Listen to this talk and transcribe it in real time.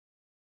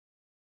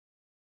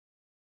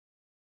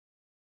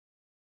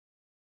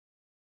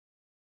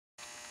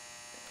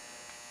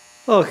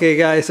Okay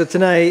guys, so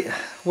tonight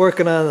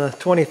working on the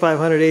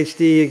 2500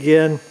 HD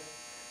again.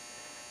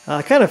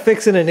 Kind of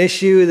fixing an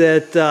issue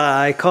that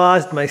I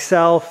caused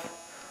myself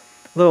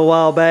a little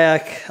while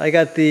back. I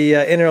got the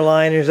inner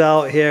liners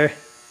out here.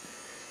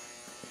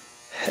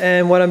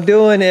 And what I'm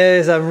doing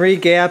is I'm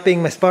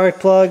re-gapping my spark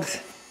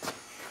plugs.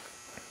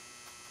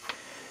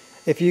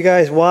 If you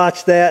guys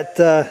watch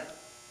that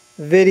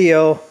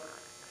video,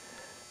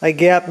 I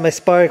gapped my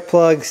spark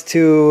plugs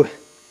to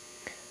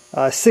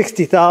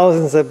 60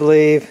 thousandths, I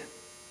believe.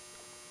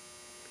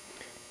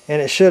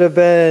 And it should have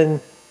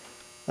been,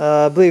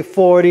 I believe,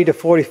 40 to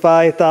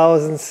 45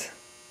 thousandths.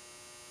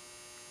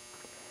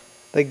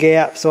 The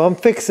gap. So I'm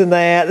fixing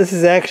that. This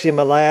is actually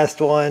my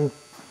last one.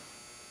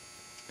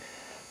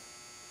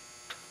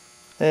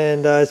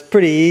 And it's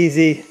pretty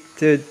easy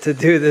to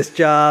do this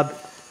job.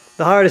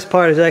 The hardest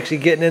part is actually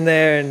getting in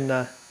there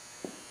and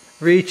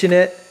reaching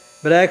it.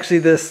 But actually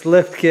this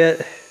lift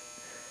kit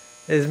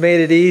has made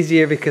it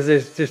easier because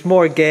there's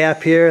more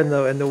gap here in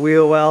the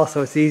wheel well,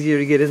 so it's easier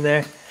to get in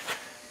there.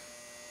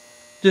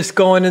 Just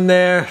going in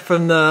there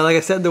from the, like I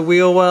said, the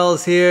wheel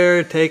wells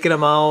here, taking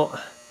them out.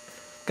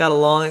 Got a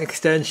long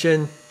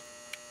extension,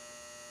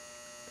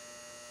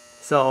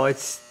 so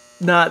it's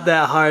not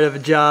that hard of a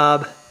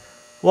job.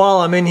 While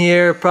I'm in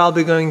here,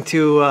 probably going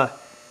to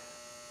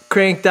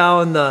crank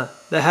down the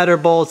header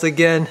bolts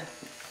again.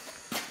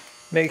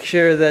 Make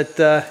sure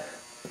that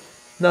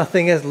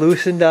nothing is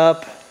loosened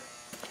up.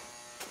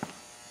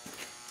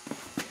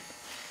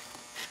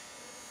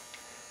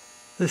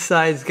 This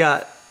side's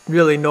got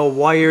really no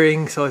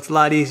wiring, so it's a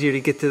lot easier to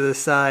get to this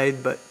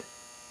side, but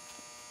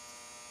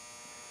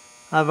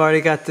I've already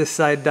got this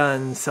side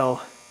done, so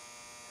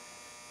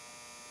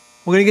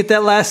we're gonna get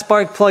that last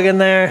spark plug in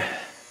there.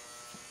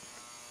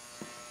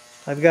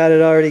 I've got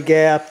it already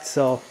gapped,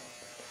 so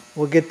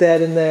we'll get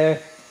that in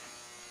there.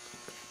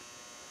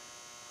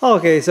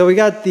 Okay, so we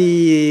got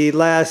the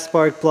last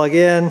spark plug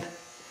in,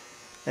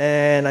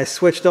 and I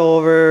switched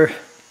over,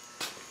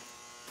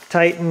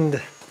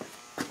 tightened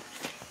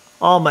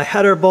all my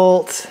header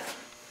bolts,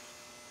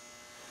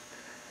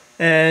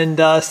 and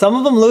some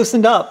of them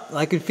loosened up.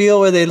 I could feel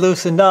where they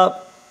loosened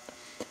up,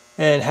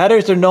 and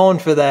headers are known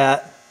for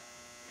that.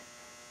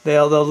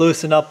 They'll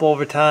loosen up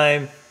over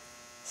time,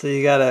 so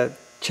you gotta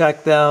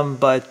check them,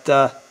 but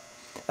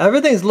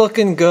everything's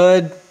looking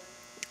good.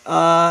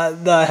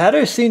 The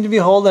headers seem to be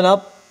holding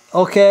up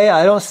okay.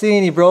 I don't see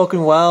any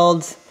broken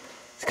welds.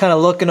 Just kind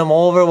of looking them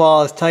over while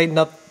I was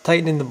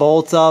tightening the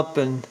bolts up,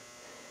 and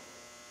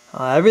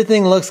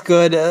everything looks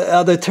good.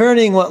 They're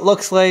turning what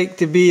looks like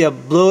to be a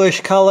bluish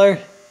color.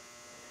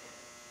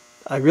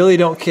 I really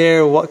don't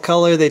care what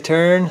color they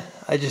turn.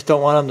 I just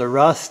don't want them to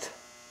rust.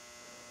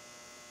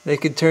 They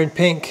could turn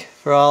pink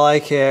for all I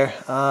care.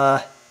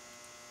 But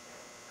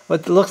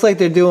it looks like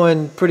they're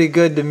doing pretty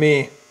good to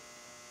me.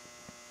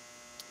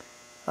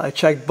 I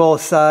checked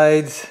both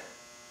sides,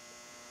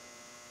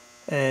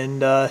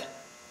 and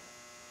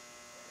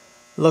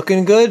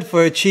looking good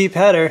for a cheap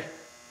header.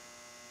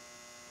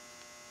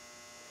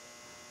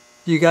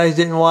 You guys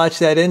didn't watch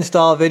that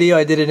install video.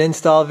 I did an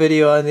install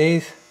video on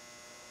these.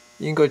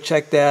 You can go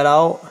check that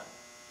out.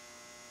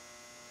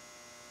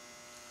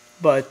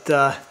 But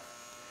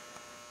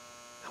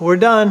we're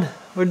done.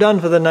 We're done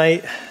for the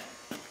night.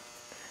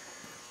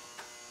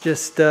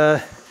 Just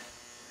doing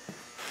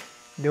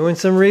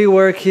some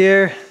rework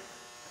here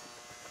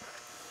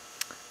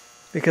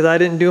because I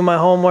didn't do my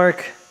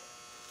homework.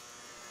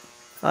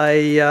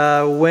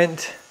 I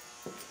went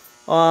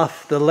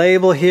off the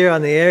label here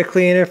on the air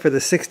cleaner for the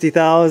 60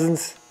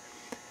 thousandths.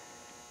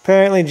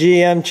 Apparently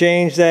GM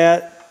changed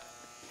that,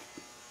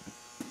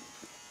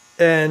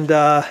 and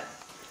I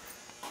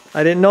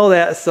didn't know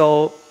that,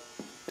 so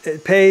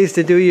it pays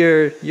to do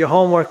your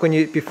homework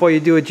before you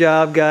do a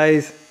job,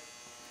 guys.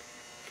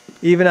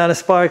 Even on a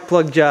spark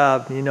plug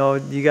job, you know,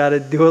 you got to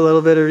do a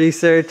little bit of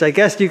research. I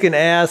guess you can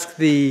ask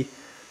the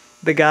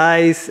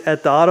guys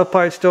at the auto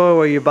parts store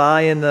where you're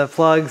buying the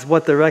plugs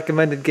what the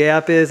recommended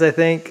gap is, I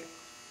think.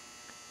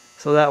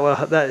 So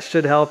that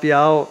should help you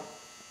out.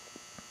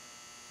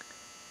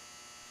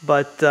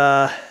 But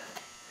I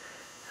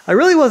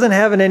really wasn't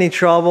having any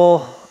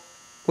trouble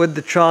with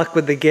the truck,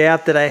 with the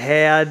gap that I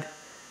had.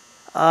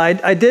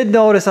 I did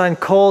notice on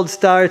cold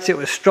starts it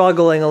was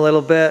struggling a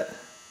little bit.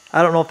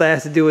 I don't know if that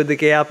has to do with the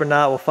gap or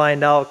not. We'll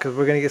find out because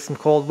we're going to get some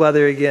cold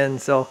weather again.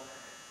 So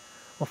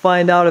we'll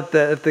find out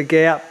if the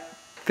gap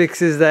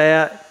fixes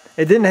that.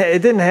 It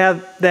didn't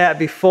have that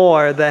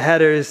before, the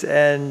headers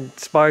and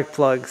spark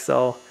plugs,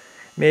 so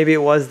maybe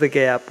it was the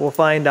gap. We'll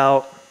find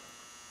out.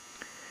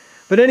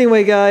 But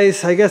anyway,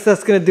 guys, I guess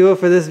that's going to do it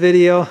for this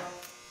video.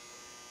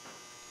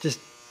 Just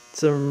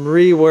some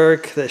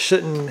rework that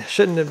shouldn't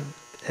have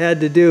had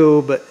to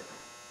do, but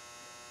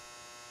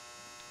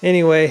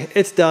anyway,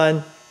 it's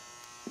done.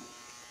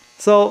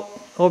 So,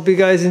 hope you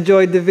guys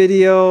enjoyed the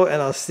video,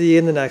 and I'll see you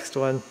in the next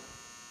one.